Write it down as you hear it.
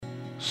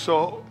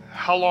So,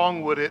 how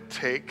long would it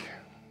take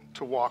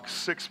to walk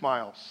 6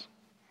 miles?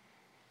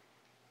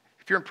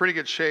 If you're in pretty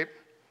good shape,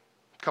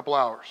 a couple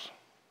hours.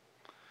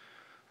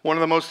 One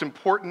of the most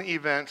important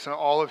events in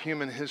all of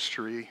human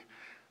history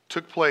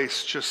took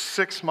place just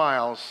 6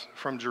 miles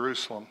from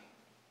Jerusalem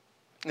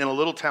in a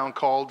little town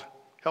called,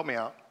 help me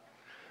out,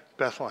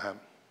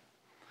 Bethlehem.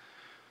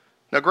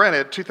 Now,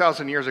 granted,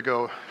 2,000 years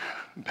ago,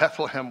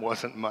 Bethlehem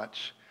wasn't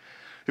much.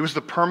 It was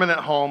the permanent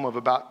home of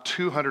about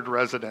 200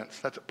 residents.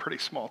 That's a pretty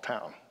small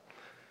town.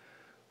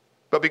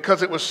 But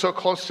because it was so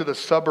close to the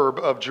suburb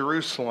of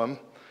Jerusalem,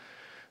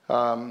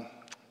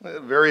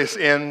 various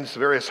inns,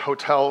 various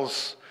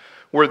hotels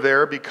were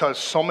there because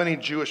so many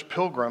Jewish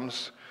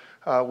pilgrims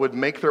would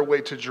make their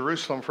way to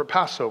Jerusalem for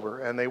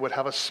Passover, and they would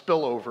have a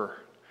spillover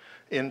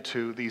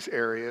into these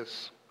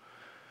areas.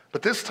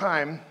 But this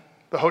time,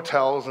 the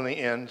hotels and the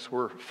inns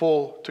were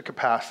full to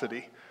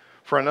capacity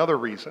for another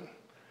reason.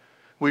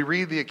 We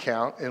read the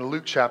account in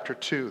Luke chapter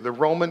 2. The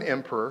Roman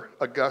Emperor,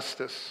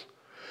 Augustus,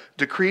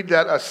 decreed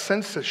that a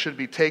census should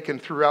be taken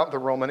throughout the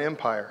Roman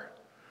Empire.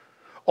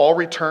 All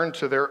returned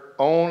to their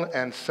own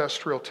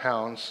ancestral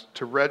towns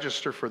to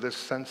register for this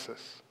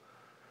census.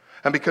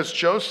 And because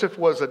Joseph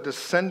was a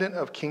descendant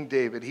of King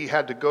David, he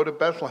had to go to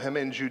Bethlehem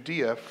in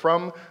Judea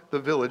from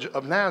the village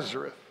of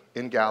Nazareth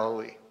in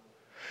Galilee.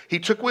 He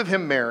took with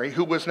him Mary,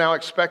 who was now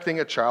expecting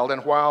a child,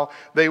 and while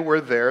they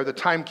were there, the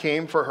time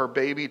came for her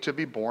baby to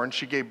be born.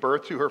 She gave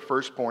birth to her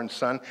firstborn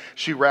son.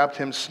 She wrapped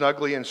him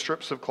snugly in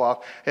strips of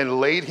cloth and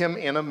laid him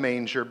in a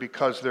manger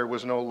because there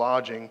was no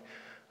lodging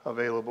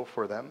available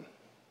for them.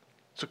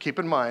 So keep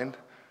in mind,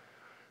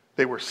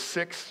 they were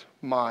 6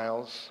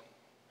 miles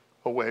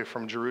away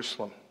from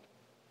Jerusalem.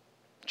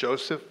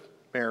 Joseph,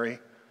 Mary,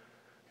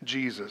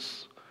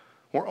 Jesus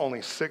were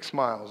only 6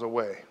 miles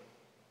away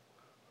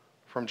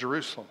from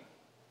Jerusalem.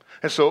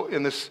 And so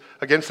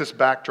against this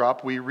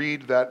backdrop, we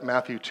read that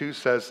Matthew 2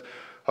 says,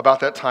 about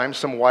that time,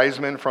 some wise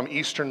men from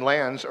eastern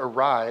lands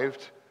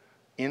arrived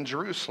in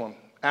Jerusalem,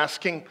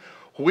 asking,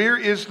 "Where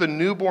is the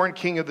newborn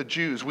King of the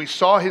Jews? We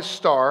saw his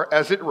star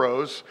as it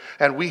rose,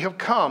 and we have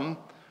come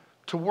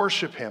to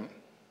worship him."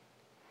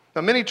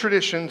 Now, many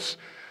traditions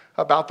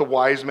about the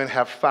wise men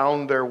have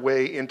found their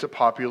way into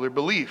popular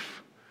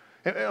belief.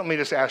 And let me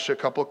just ask you a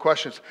couple of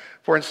questions.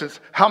 For instance,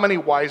 how many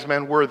wise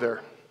men were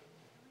there?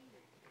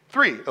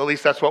 3, at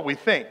least that's what we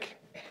think,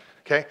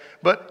 okay?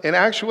 But in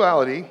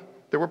actuality,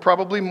 there were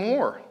probably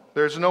more.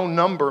 There's no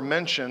number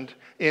mentioned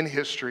in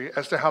history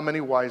as to how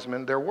many wise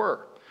men there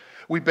were.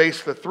 We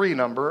base the 3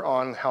 number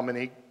on how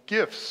many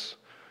gifts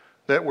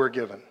that were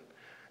given.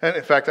 And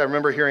in fact, I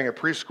remember hearing a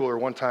preschooler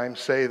one time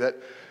say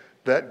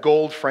that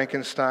gold,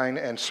 Frankenstein,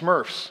 and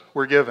Smurfs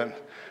were given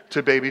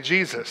to baby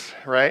Jesus,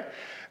 right?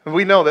 And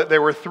we know that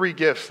there were 3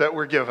 gifts that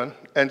were given,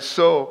 and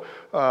so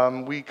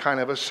we kind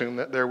of assume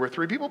that there were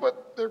 3 people,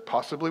 but there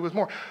possibly was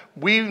more.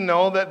 We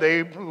know that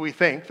we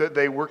think that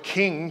they were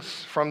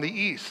kings from the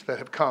east that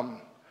have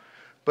come.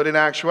 But in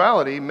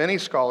actuality, many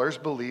scholars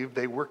believe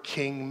they were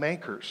king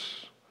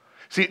makers.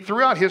 See,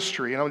 throughout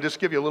history, and I'll just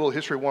give you a little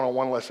History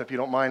 101 lesson if you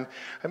don't mind.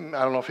 I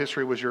don't know if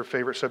history was your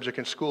favorite subject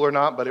in school or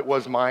not, but it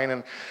was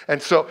mine. And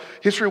so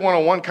History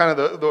 101, kind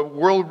of the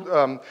world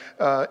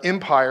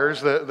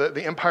empires,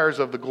 the empires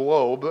of the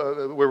globe,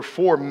 were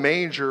 4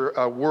 major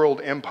world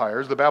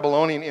empires. The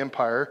Babylonian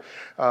Empire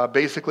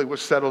basically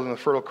was settled in the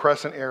Fertile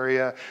Crescent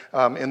area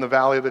in the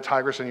valley of the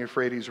Tigris and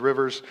Euphrates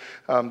rivers.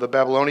 The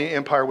Babylonian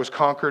Empire was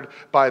conquered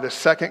by the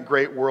second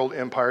great world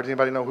empire. Does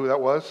anybody know who that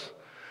was?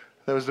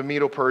 That was the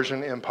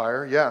Medo-Persian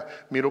Empire. Yeah,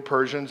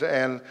 Medo-Persians,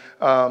 and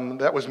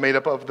that was made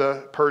up of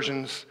the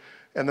Persians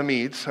and the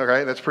Medes. All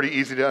right, that's pretty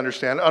easy to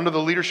understand. Under the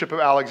leadership of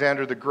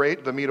Alexander the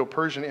Great, the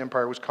Medo-Persian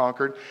Empire was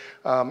conquered,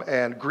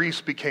 and Greece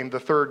became the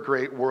 3rd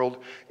great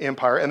world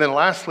empire. And then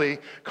lastly,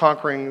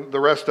 conquering the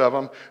rest of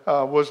them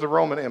was the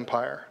Roman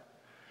Empire.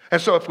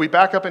 And so if we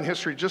back up in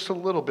history just a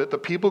little bit, the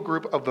people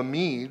group of the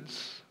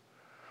Medes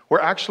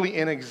were actually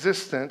in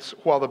existence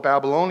while the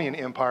Babylonian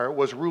Empire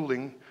was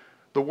ruling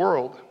the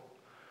world.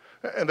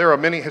 And there are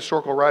many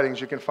historical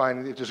writings you can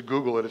find. Just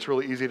Google it. It's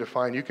really easy to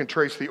find. You can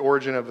trace the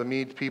origin of the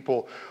Mede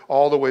people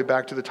all the way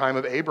back to the time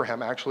of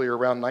Abraham, actually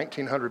around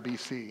 1900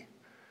 BC.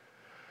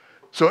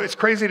 So it's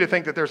crazy to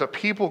think that there's a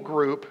people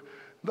group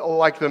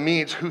like the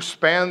Medes who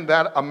span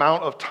that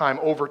amount of time,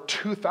 over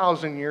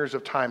 2,000 years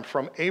of time,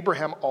 from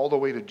Abraham all the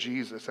way to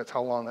Jesus. That's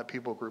how long that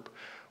people group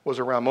was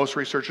around. Most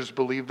researchers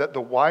believe that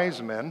the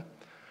wise men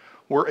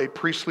were a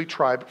priestly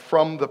tribe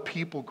from the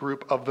people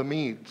group of the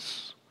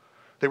Medes.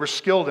 They were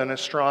skilled in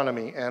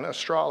astronomy and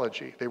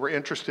astrology. They were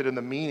interested in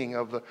the meaning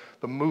of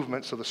the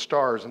movements of the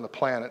stars and the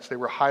planets. They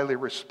were highly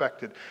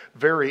respected,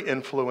 very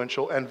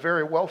influential, and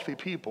very wealthy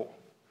people.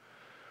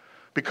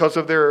 Because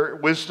of their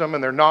wisdom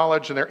and their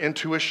knowledge and their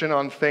intuition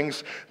on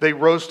things, they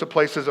rose to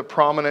places of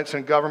prominence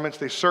in governments.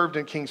 They served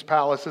in king's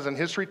palaces, and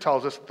history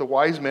tells us that the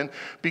wise men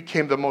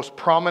became the most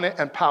prominent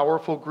and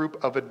powerful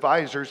group of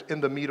advisors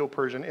in the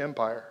Medo-Persian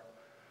Empire.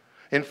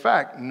 In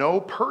fact, no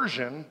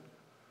Persian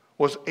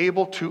was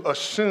able to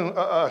ascend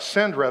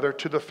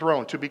to the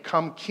throne, to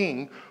become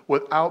king,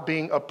 without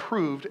being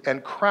approved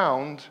and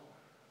crowned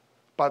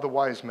by the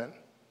wise men.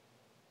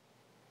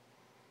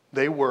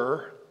 They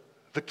were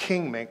the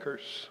kingmakers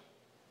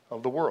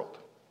of the world.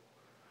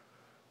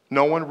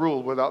 No one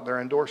ruled without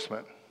their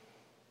endorsement.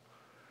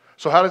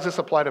 So how does this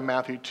apply to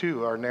Matthew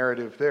 2, our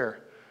narrative there?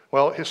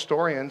 Well,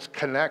 historians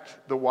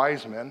connect the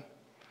wise men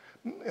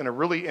in a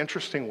really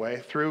interesting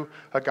way through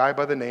a guy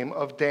by the name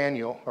of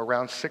Daniel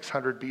around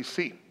 600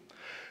 BC.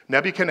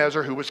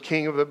 Nebuchadnezzar, who was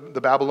king of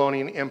the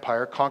Babylonian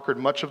Empire, conquered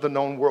much of the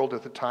known world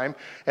at the time,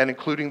 and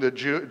including the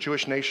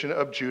Jewish nation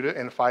of Judah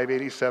in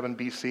 587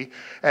 BC.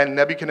 And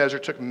Nebuchadnezzar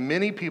took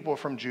many people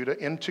from Judah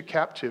into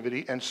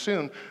captivity, and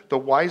soon the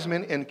wise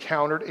men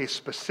encountered a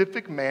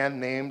specific man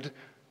named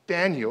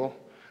Daniel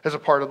as a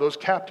part of those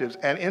captives.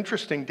 And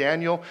interesting,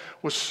 Daniel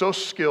was so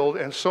skilled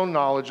and so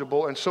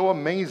knowledgeable and so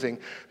amazing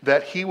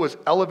that he was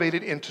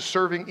elevated into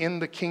serving in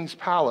the king's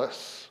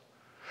palace.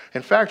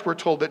 In fact, we're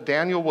told that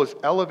Daniel was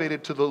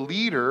elevated to the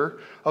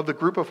leader of the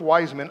group of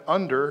wise men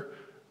under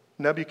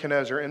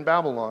Nebuchadnezzar in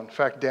Babylon. In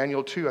fact,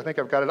 Daniel 2, I think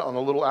I've got it on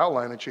the little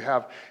outline that you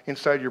have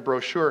inside your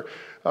brochure.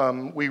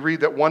 We read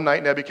that one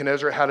night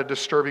Nebuchadnezzar had a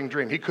disturbing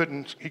dream. He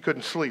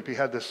couldn't sleep. He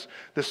had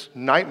this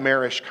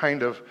nightmarish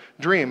kind of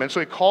dream. And so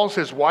he calls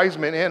his wise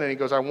men in and he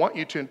goes, I want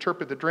you to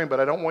interpret the dream, but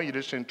I don't want you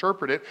just to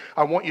interpret it.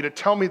 I want you to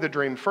tell me the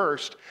dream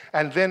first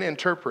and then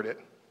interpret it.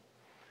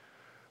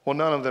 Well,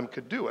 none of them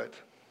could do it.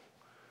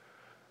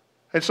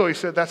 And so he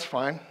said, that's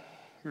fine.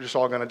 You're just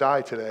all going to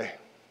die today.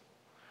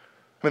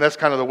 I mean, that's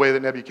kind of the way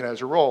that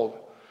Nebuchadnezzar rolled.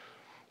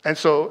 And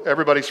so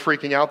everybody's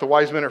freaking out. The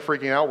wise men are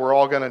freaking out. We're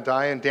all going to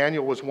die. And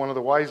Daniel was one of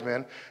the wise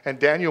men. And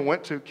Daniel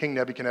went to King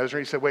Nebuchadnezzar.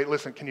 He said, wait,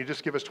 listen, can you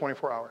just give us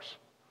 24 hours?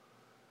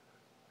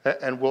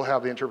 And we'll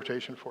have the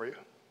interpretation for you.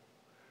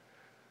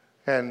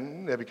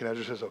 And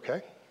Nebuchadnezzar says,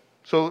 okay.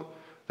 So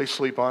they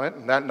sleep on it.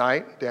 And that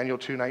night, Daniel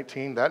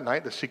 2:19, that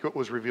night the secret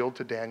was revealed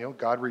to Daniel.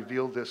 God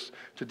revealed this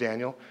to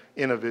Daniel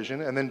in a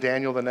vision. And then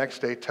Daniel the next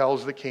day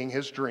tells the king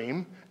his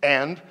dream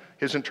and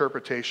his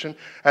interpretation.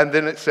 And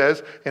then it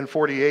says in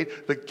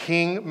 48, the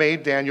king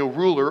made Daniel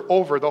ruler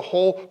over the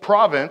whole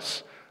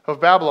province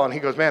of Babylon. He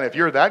goes, man, if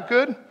you're that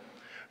good,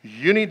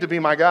 you need to be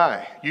my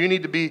guy. You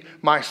need to be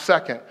my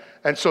second.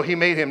 And so he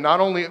made him not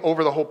only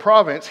over the whole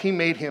province, he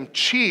made him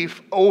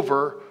chief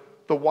over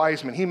the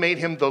wise men. He made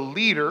him the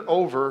leader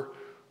over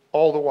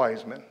all the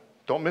wise men.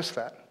 Don't miss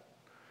that.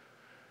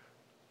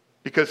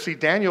 Because, see,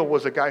 Daniel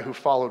was a guy who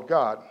followed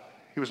God.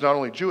 He was not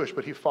only Jewish,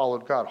 but he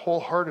followed God,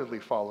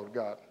 wholeheartedly followed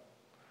God.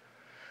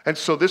 And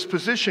so this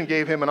position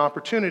gave him an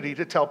opportunity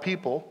to tell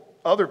people,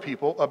 other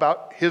people,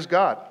 about his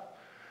God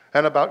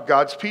and about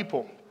God's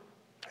people.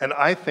 And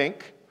I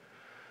think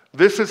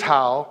this is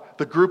how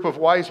the group of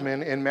wise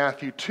men in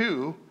Matthew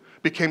 2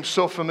 became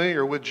so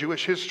familiar with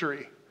Jewish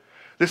history.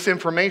 This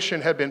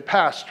information had been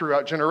passed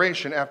throughout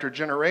generation after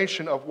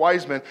generation of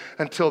wise men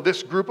until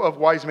this group of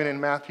wise men in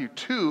Matthew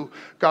 2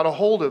 got a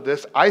hold of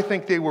this. I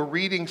think they were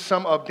reading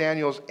some of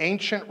Daniel's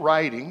ancient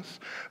writings.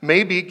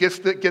 Maybe,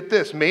 get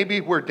this, maybe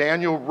where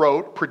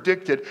Daniel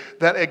predicted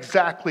that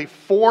exactly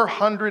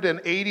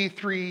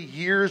 483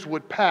 years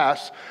would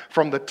pass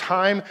from the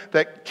time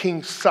that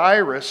King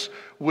Cyrus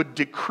would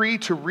decree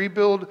to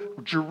rebuild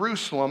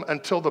Jerusalem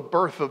until the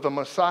birth of the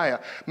Messiah.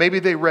 Maybe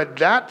they read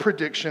that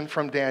prediction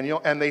from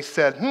Daniel and they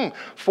said,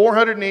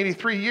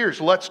 483 years,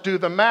 let's do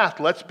the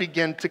math. Let's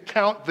begin to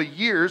count the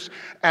years.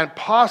 And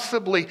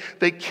possibly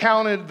they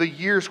counted the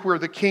years where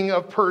the king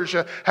of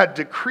Persia had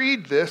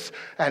decreed this,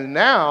 and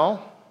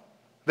now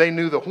they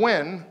knew the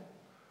when,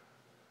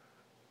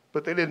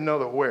 but they didn't know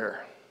the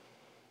where.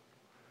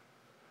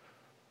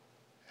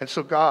 And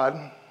so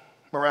God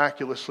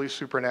miraculously,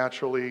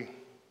 supernaturally,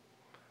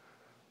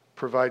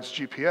 provides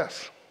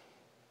GPS,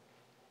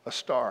 a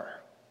star.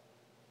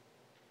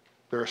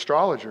 They're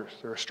astrologers,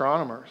 they're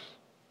astronomers.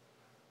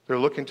 They're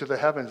looking to the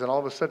heavens, and all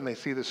of a sudden they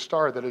see this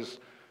star that is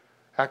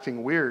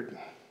acting weird.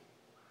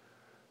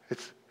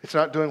 It's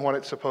not doing what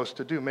it's supposed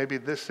to do. Maybe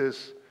this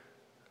is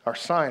our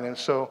sign. And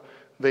so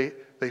they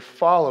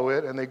follow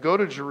it, and they go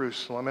to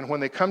Jerusalem. And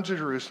when they come to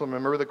Jerusalem,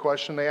 remember the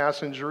question they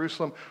asked in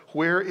Jerusalem,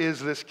 where is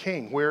this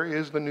king? Where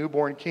is the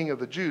newborn king of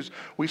the Jews?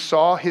 We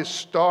saw his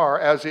star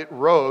as it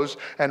rose,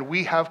 and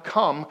we have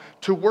come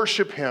to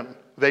worship him.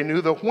 They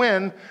knew the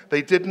when,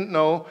 they didn't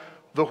know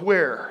the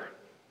where.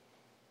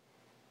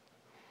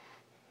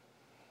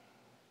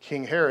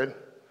 King Herod,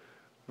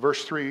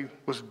 verse 3,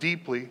 was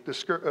deeply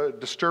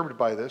disturbed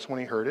by this when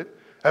he heard it,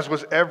 as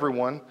was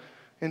everyone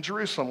in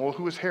Jerusalem. Well,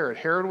 who was Herod?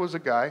 Herod was a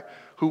guy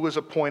who was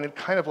appointed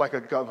kind of like a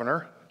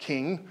governor,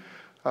 king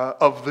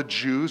of the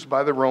Jews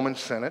by the Roman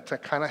Senate to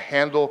kind of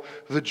handle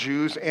the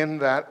Jews in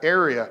that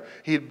area.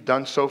 He had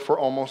done so for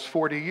almost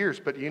 40 years,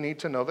 but you need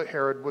to know that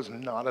Herod was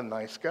not a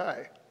nice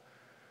guy.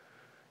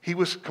 He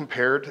was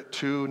compared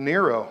to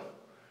Nero.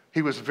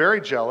 He was very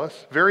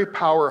jealous, very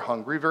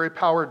power-hungry, very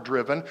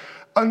power-driven,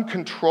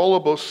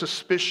 uncontrollable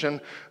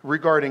suspicion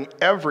regarding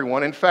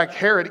everyone. In fact,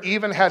 Herod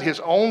even had his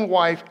own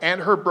wife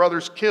and her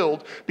brothers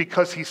killed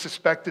because he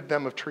suspected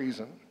them of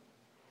treason.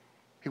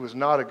 He was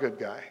not a good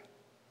guy.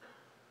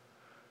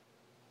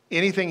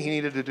 Anything he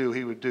needed to do,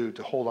 he would do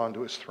to hold on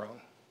to his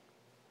throne.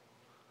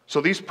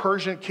 So these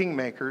Persian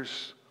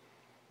kingmakers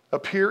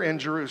appear in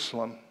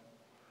Jerusalem.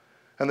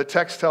 And the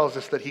text tells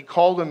us that he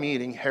called a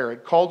meeting,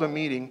 Herod called a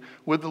meeting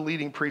with the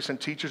leading priests and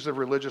teachers of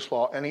religious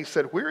law, and he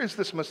said, where is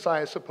this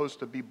Messiah supposed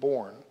to be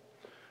born?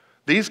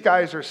 These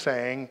guys are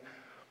saying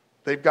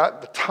they've got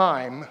the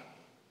time,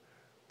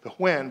 the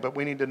when, but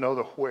we need to know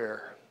the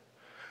where.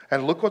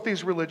 And look what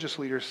these religious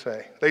leaders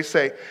say. They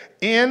say,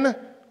 in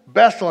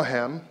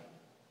Bethlehem,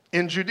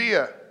 in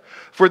Judea.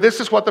 For this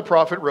is what the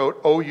prophet wrote,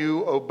 O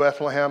you, O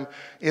Bethlehem,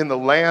 in the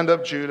land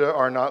of Judah,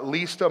 are not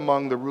least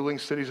among the ruling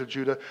cities of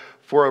Judah,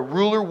 for a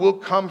ruler will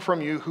come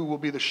from you who will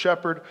be the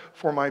shepherd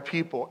for my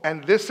people.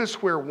 And this is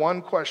where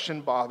one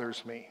question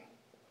bothers me.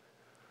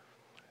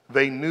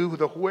 They knew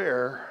the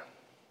where,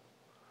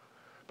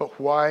 but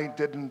why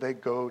didn't they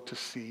go to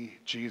see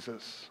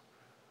Jesus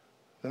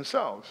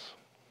themselves?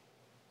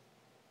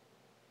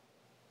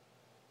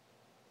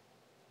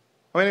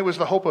 I mean, it was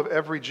the hope of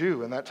every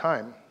Jew in that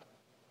time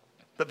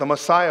that the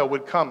Messiah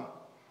would come.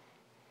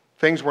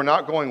 Things were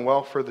not going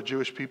well for the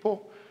Jewish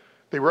people.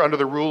 They were under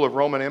the rule of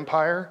Roman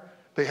Empire.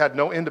 They had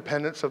no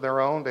independence of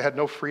their own. They had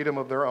no freedom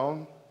of their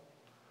own.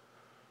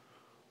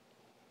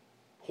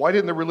 Why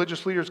didn't the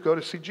religious leaders go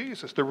to see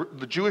Jesus?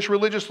 The Jewish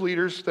religious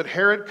leaders that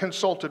Herod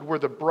consulted were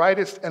the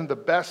brightest and the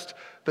best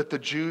that the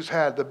Jews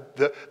had,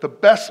 the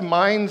best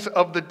minds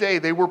of the day.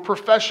 They were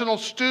professional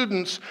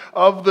students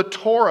of the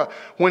Torah.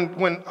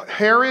 When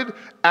Herod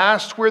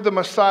asked where the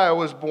Messiah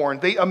was born,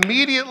 they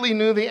immediately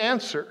knew the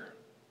answer.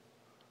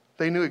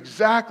 They knew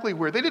exactly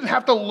where. They didn't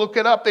have to look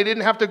it up. They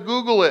didn't have to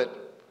Google it.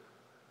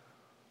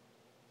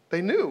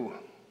 They knew.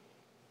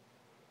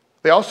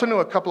 They also knew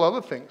a couple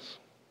other things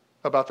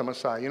about the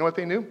Messiah. You know what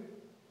they knew?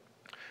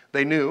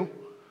 They knew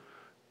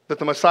that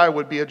the Messiah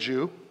would be a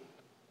Jew.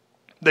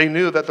 They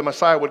knew that the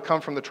Messiah would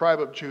come from the tribe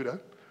of Judah.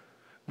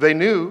 They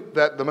knew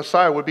that the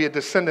Messiah would be a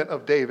descendant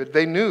of David.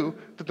 They knew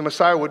that the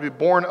Messiah would be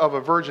born of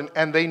a virgin.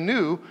 And they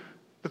knew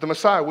that the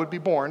Messiah would be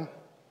born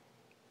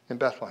in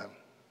Bethlehem.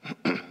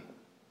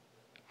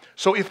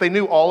 So if they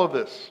knew all of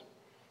this,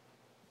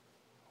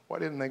 why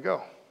didn't they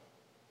go?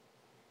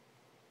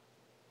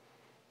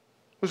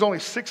 It was only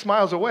 6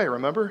 miles away,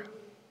 remember?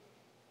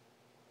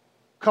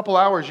 Couple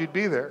hours, you'd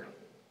be there.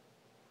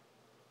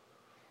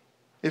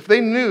 If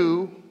they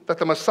knew that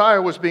the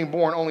Messiah was being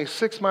born only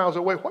 6 miles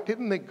away, why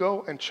didn't they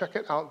go and check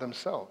it out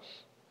themselves?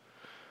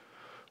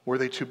 Were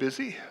they too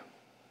busy?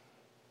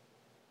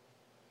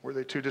 Were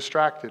they too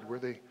distracted? Were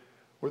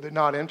they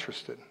not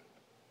interested?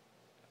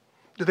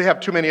 Did they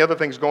have too many other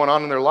things going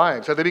on in their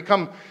lives? Had they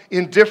become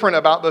indifferent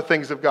about the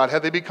things of God?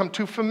 Had they become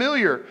too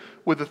familiar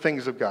with the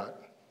things of God?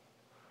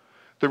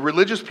 The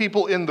religious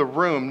people in the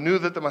room knew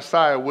that the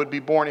Messiah would be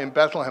born in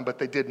Bethlehem, but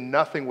they did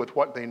nothing with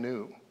what they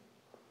knew.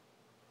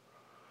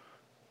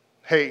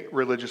 Hey,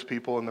 religious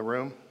people in the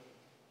room,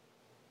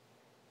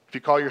 if you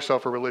call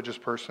yourself a religious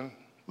person,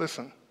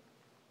 listen.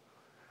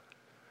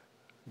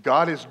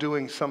 God is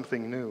doing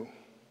something new.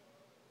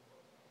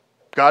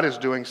 God is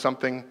doing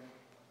something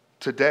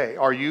today.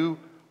 Are you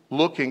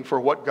looking for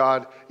what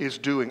God is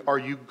doing? Are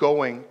you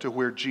going to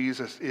where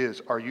Jesus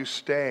is? Are you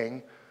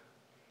staying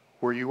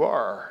where you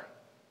are?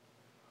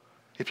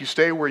 If you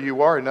stay where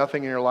you are,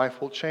 nothing in your life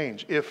will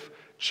change. If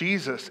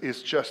Jesus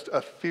is just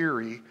a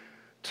theory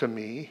to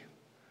me,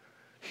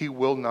 he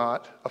will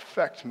not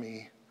affect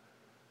me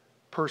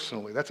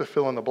personally. That's a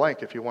fill in the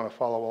blank if you want to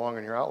follow along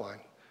in your outline.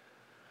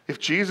 If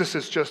Jesus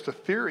is just a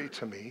theory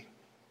to me,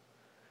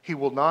 he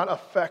will not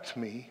affect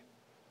me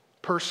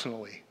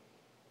personally.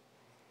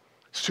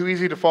 It's too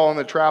easy to fall in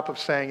the trap of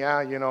saying,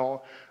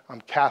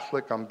 I'm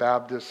Catholic, I'm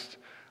Baptist,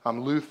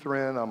 I'm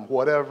Lutheran, I'm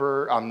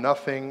whatever, I'm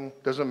nothing,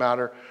 doesn't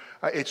matter.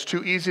 It's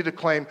too easy to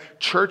claim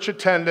church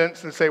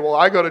attendance and say, well,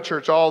 I go to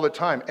church all the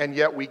time, and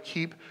yet we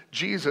keep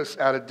Jesus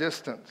at a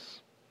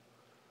distance.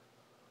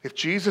 If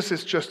Jesus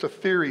is just a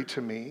theory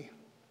to me,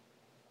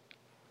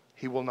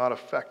 he will not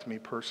affect me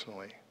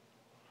personally.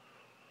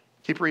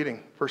 Keep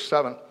reading, verse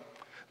 7.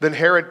 Then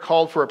Herod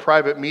called for a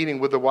private meeting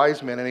with the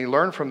wise men, and he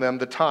learned from them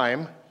the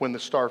time when the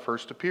star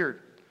first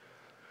appeared.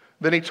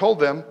 Then he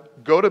told them,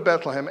 go to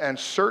Bethlehem and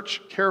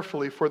search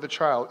carefully for the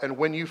child, and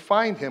when you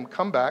find him,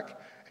 come back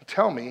and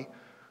tell me,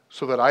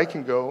 so that I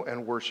can go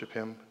and worship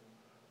him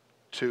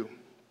too.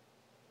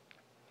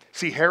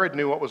 See, Herod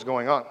knew what was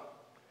going on.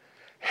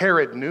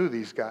 Herod knew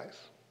these guys.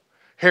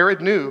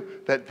 Herod knew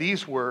that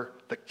these were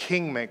the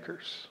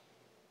kingmakers.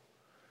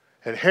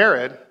 And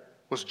Herod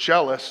was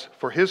jealous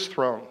for his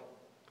throne.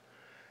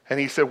 And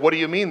he said, what do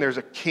you mean there's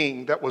a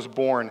king that was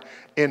born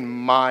in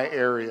my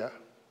area?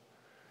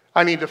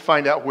 I need to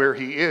find out where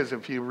he is.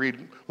 If you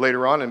read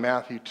later on in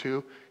Matthew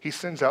 2, he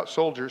sends out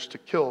soldiers to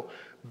kill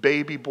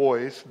baby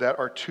boys that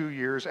are 2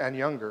 years and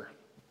younger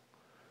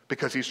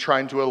because he's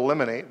trying to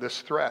eliminate this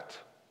threat.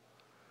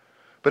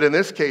 But in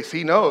this case,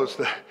 he knows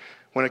that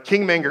when a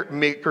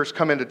kingmakers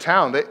come into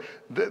town,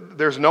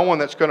 there's no one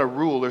that's going to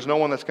rule. There's no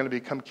one that's going to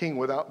become king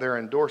without their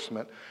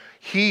endorsement.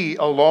 He,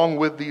 along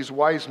with these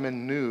wise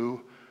men,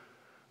 knew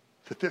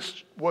that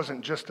this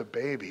wasn't just a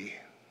baby,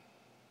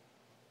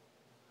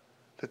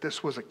 that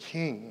this was a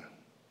king.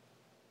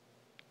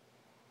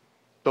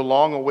 the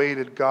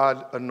long-awaited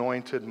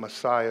God-anointed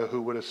Messiah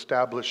who would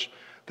establish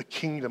the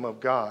kingdom of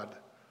God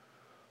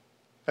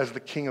as the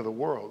king of the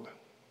world.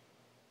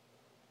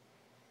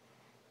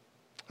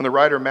 And the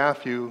writer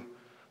Matthew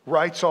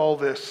writes all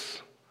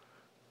this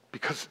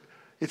because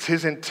it's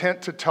his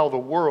intent to tell the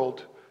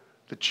world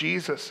that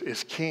Jesus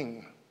is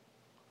king,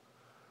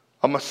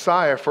 a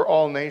Messiah for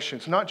all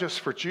nations, not just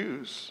for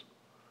Jews,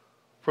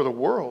 for the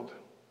world.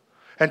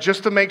 And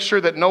just to make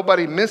sure that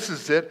nobody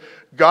misses it,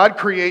 God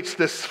creates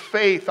this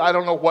faith. I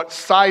don't know what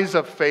size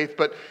of faith,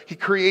 but he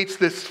creates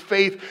this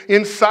faith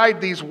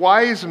inside these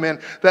wise men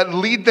that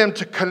lead them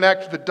to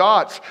connect the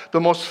dots. The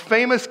most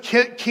famous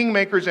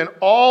kingmakers in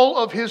all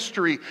of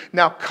history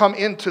now come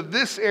into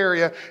this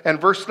area. And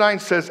verse 9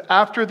 says,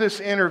 after this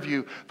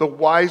interview, the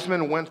wise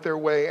men went their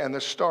way, and the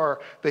star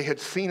they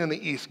had seen in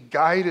the east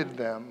guided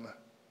them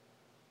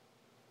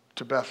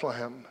to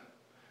Bethlehem.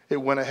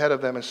 It went ahead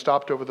of them and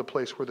stopped over the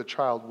place where the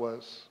child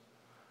was.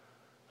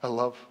 I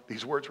love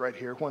these words right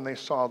here. When they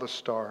saw the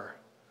star,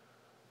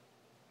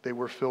 they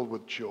were filled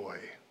with joy.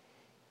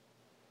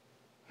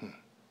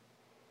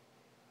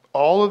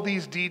 All of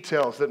these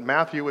details that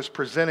Matthew is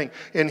presenting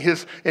in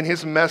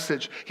his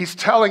message, he's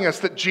telling us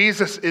that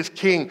Jesus is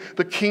king.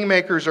 The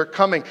kingmakers are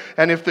coming.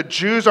 And if the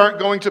Jews aren't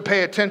going to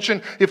pay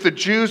attention, if the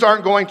Jews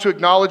aren't going to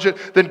acknowledge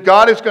it, then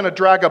God is going to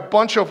drag a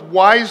bunch of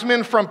wise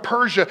men from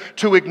Persia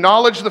to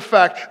acknowledge the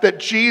fact that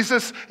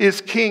Jesus is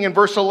king. In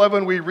verse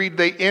 11 we read,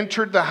 they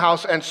entered the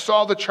house and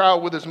saw the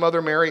child with his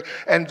mother Mary,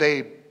 and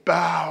they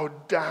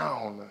bowed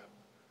down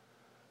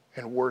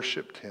and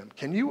worshiped him.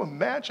 Can you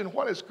imagine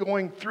what is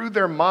going through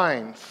their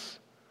minds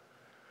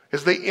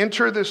as they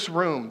enter this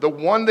room, the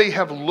one they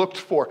have looked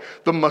for,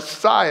 the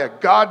Messiah,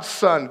 God's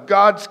Son,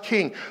 God's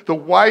King? The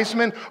wise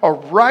men are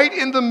right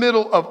in the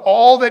middle of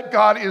all that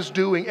God is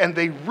doing, and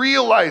they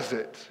realize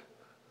it,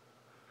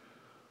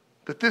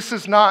 that this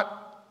is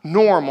not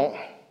normal,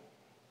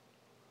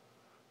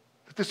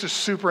 that this is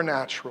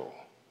supernatural,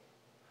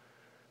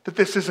 that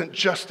this isn't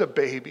just a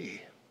baby.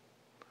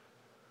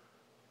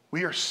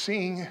 We are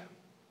seeing,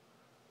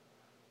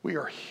 we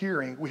are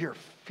hearing, we are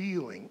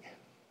feeling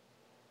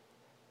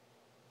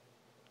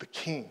the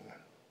King.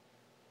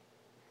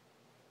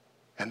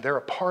 And they're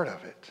a part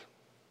of it.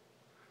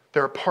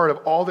 They're a part of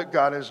all that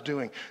God is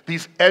doing.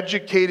 These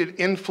educated,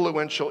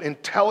 influential,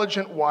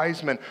 intelligent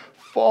wise men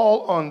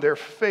fall on their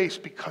face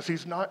because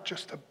he's not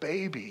just a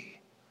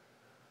baby.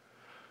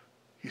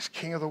 He's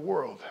king of the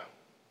world.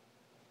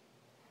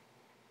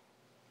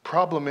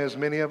 Problem is,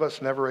 many of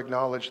us never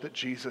acknowledge that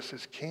Jesus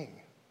is king.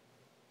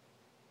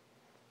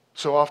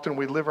 So often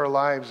we live our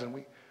lives and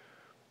we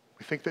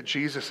think that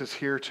Jesus is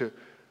here to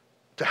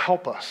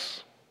help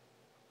us,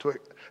 to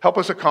help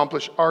us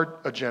accomplish our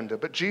agenda.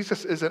 But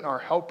Jesus isn't our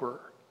helper.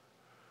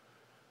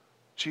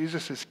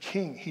 Jesus is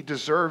king. He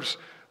deserves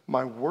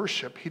my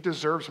worship. He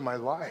deserves my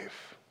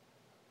life.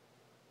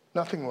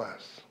 Nothing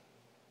less.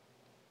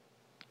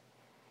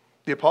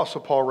 The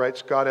Apostle Paul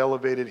writes, God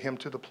elevated him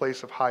to the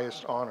place of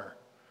highest honor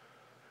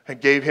and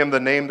gave him the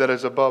name that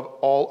is above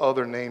all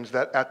other names,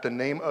 that at the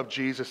name of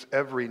Jesus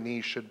every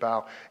knee should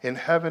bow in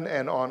heaven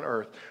and on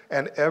earth,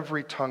 and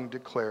every tongue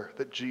declare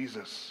that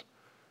Jesus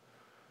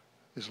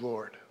is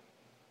Lord,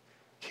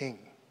 King.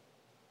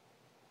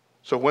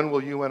 So when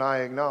will you and I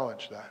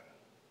acknowledge that?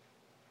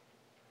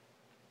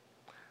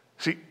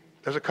 See,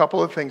 there's a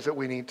couple of things that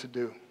we need to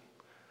do.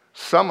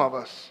 Some of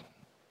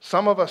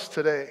us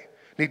today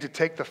need to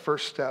take the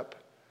first step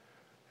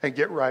and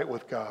get right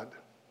with God.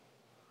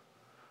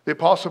 The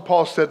Apostle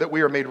Paul said that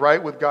we are made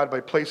right with God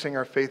by placing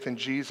our faith in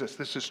Jesus.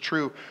 This is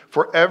true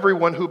for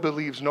everyone who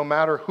believes, no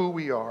matter who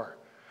we are.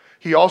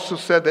 He also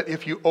said that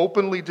if you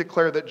openly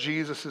declare that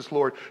Jesus is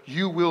Lord,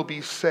 you will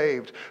be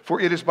saved.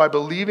 For it is by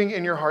believing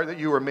in your heart that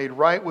you are made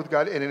right with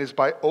God, and it is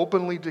by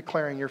openly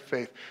declaring your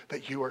faith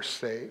that you are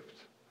saved.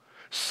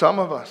 Some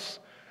of us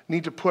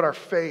need to put our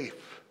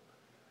faith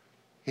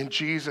in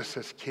Jesus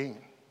as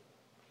King.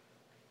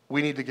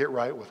 We need to get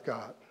right with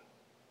God.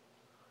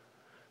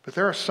 But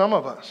there are some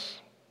of us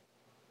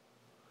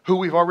who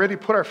we've already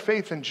put our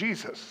faith in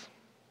Jesus,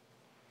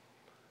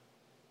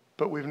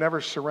 but we've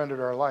never surrendered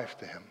our life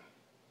to him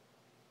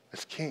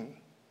as King.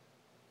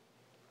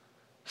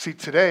 See,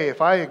 today, if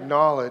I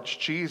acknowledge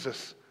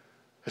Jesus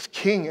as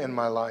King in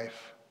my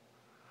life,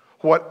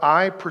 what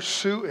I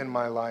pursue in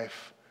my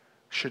life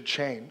should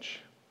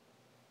change.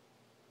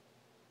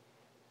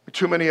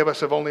 Too many of us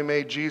have only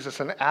made Jesus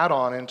an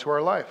add-on into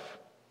our life,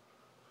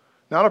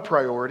 not a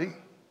priority.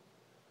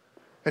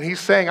 And he's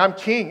saying, I'm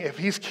king. If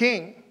he's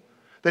king,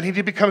 then he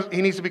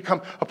needs to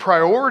become a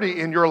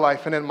priority in your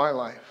life and in my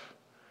life.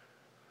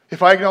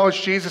 If I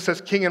acknowledge Jesus as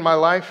king in my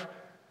life,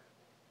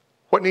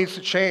 what needs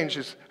to change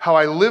is how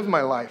I live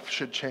my life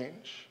should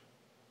change.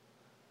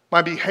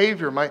 My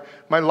behavior, my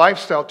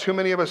lifestyle. Too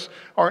many of us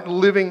aren't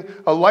living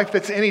a life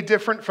that's any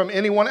different from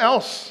anyone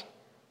else.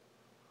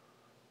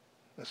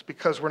 That's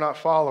because we're not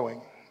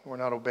following, we're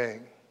not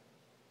obeying.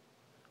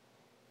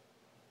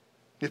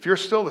 If you're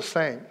still the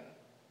same,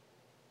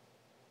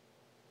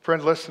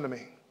 friend, listen to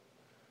me.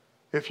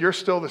 If you're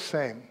still the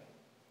same,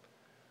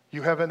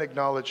 you haven't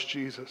acknowledged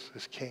Jesus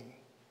as King.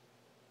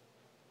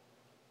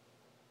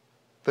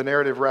 The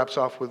narrative wraps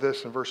off with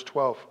this in verse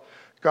 12.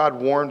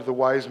 God warned the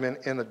wise men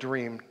in a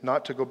dream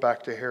not to go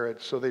back to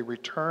Herod, so they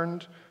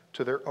returned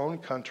to their own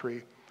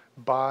country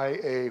by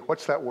a,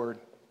 what's that word?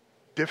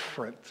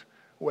 Different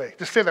way.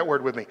 Just say that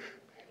word with me.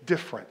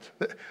 Different.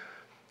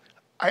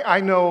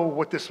 I know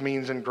what this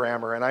means in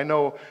grammar, and I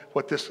know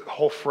what this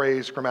whole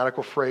phrase,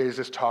 grammatical phrase,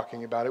 is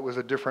talking about. It was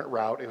a different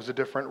route. It was a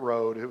different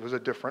road. It was a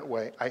different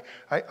way.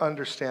 I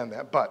understand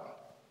that.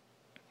 But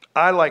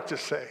I like to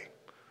say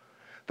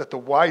that the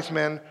wise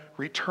men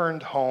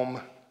returned home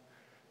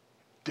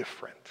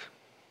different.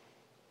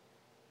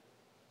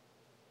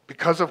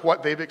 Because of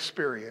what they've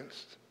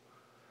experienced,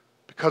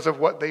 because of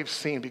what they've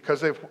seen,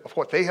 because of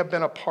what they have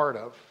been a part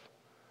of,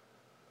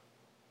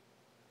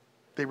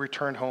 they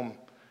returned home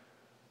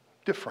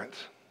different.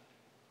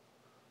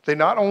 They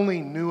not only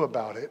knew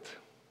about it,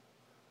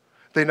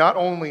 they not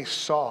only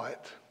saw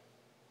it,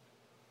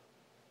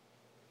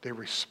 they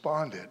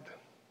responded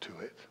to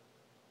it.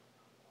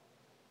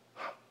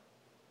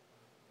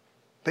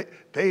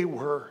 They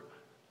were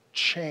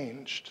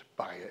changed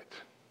by it.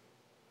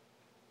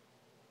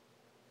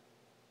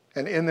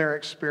 And in their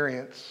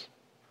experience,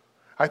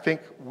 I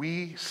think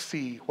we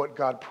see what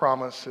God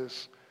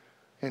promises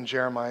in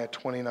Jeremiah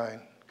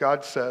 29.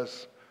 God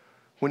says,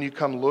 when you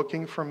come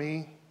looking for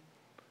me,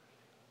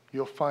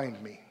 you'll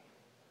find me.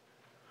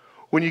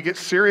 When you get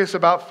serious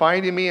about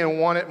finding me and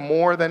want it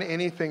more than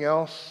anything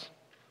else,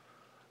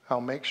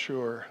 I'll make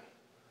sure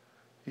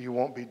you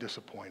won't be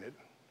disappointed.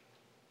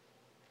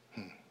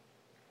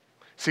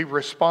 See,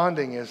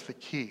 responding is the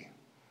key.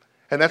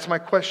 And that's my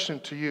question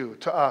to you,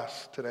 to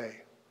us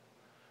today.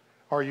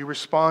 Are you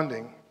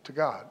responding to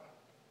God?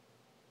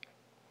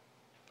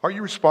 Are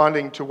you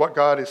responding to what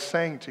God is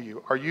saying to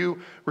you? Are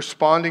you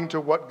responding to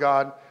what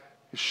God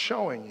is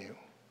showing you?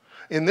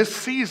 In this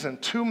season,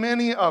 too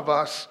many of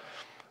us,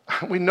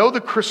 we know the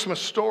Christmas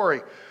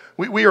story.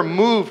 We are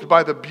moved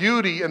by the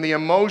beauty and the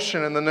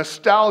emotion and the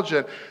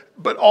nostalgia.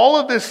 But all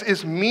of this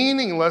is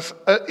meaningless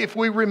if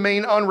we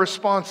remain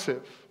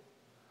unresponsive.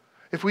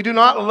 If we do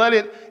not let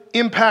it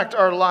impact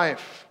our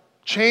life,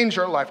 change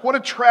our life. What a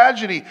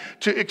tragedy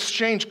to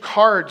exchange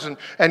cards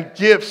and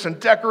gifts and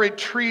decorate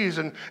trees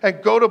and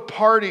go to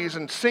parties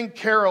and sing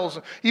carols,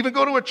 and even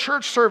go to a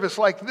church service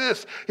like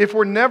this if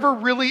we're never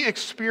really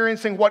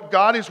experiencing what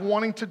God is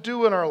wanting to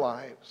do in our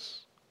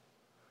lives.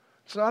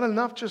 It's not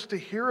enough just to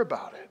hear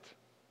about it.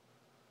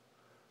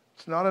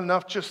 It's not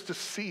enough just to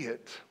see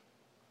it.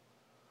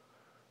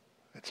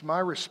 It's my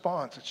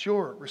response. It's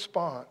your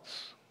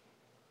response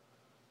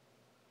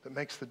that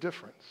makes the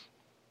difference.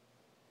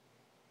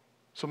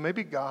 So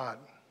maybe God,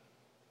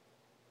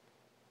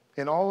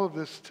 in all of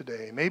this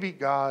today, maybe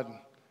God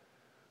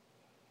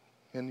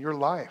in your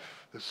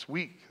life this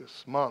week,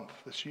 this month,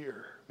 this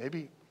year,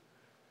 maybe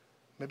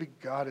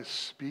God is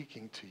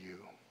speaking to you.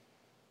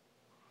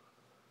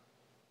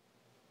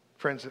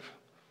 Friends,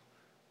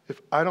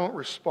 if I don't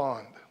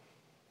respond,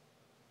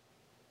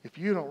 if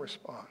you don't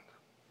respond,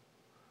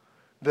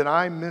 then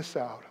I miss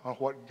out on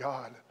what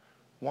God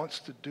wants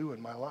to do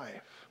in my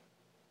life.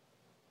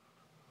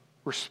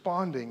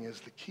 Responding is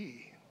the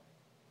key.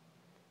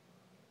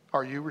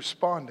 Are you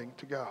responding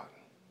to God?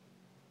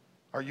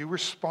 Are you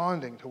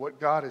responding to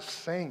what God is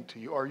saying to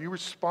you? Are you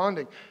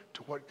responding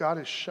to what God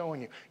is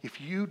showing you?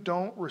 If you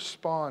don't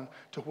respond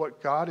to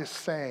what God is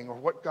saying or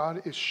what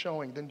God is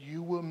showing, then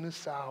you will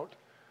miss out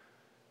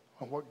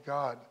on what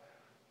God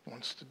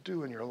wants to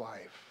do in your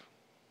life.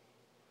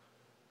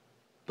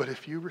 But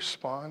if you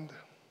respond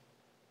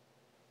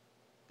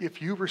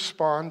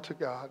to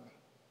God,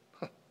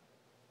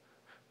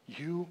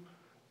 you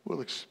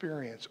will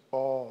experience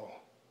all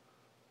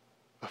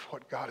of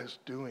what God is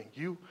doing.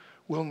 You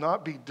will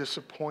not be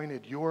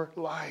disappointed. Your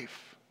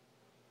life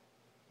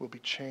will be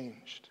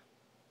changed.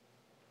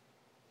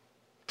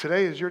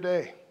 Today is your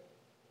day.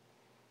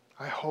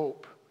 I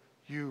hope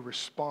you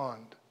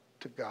respond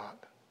to God.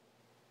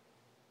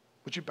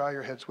 Would you bow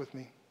your heads with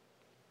me?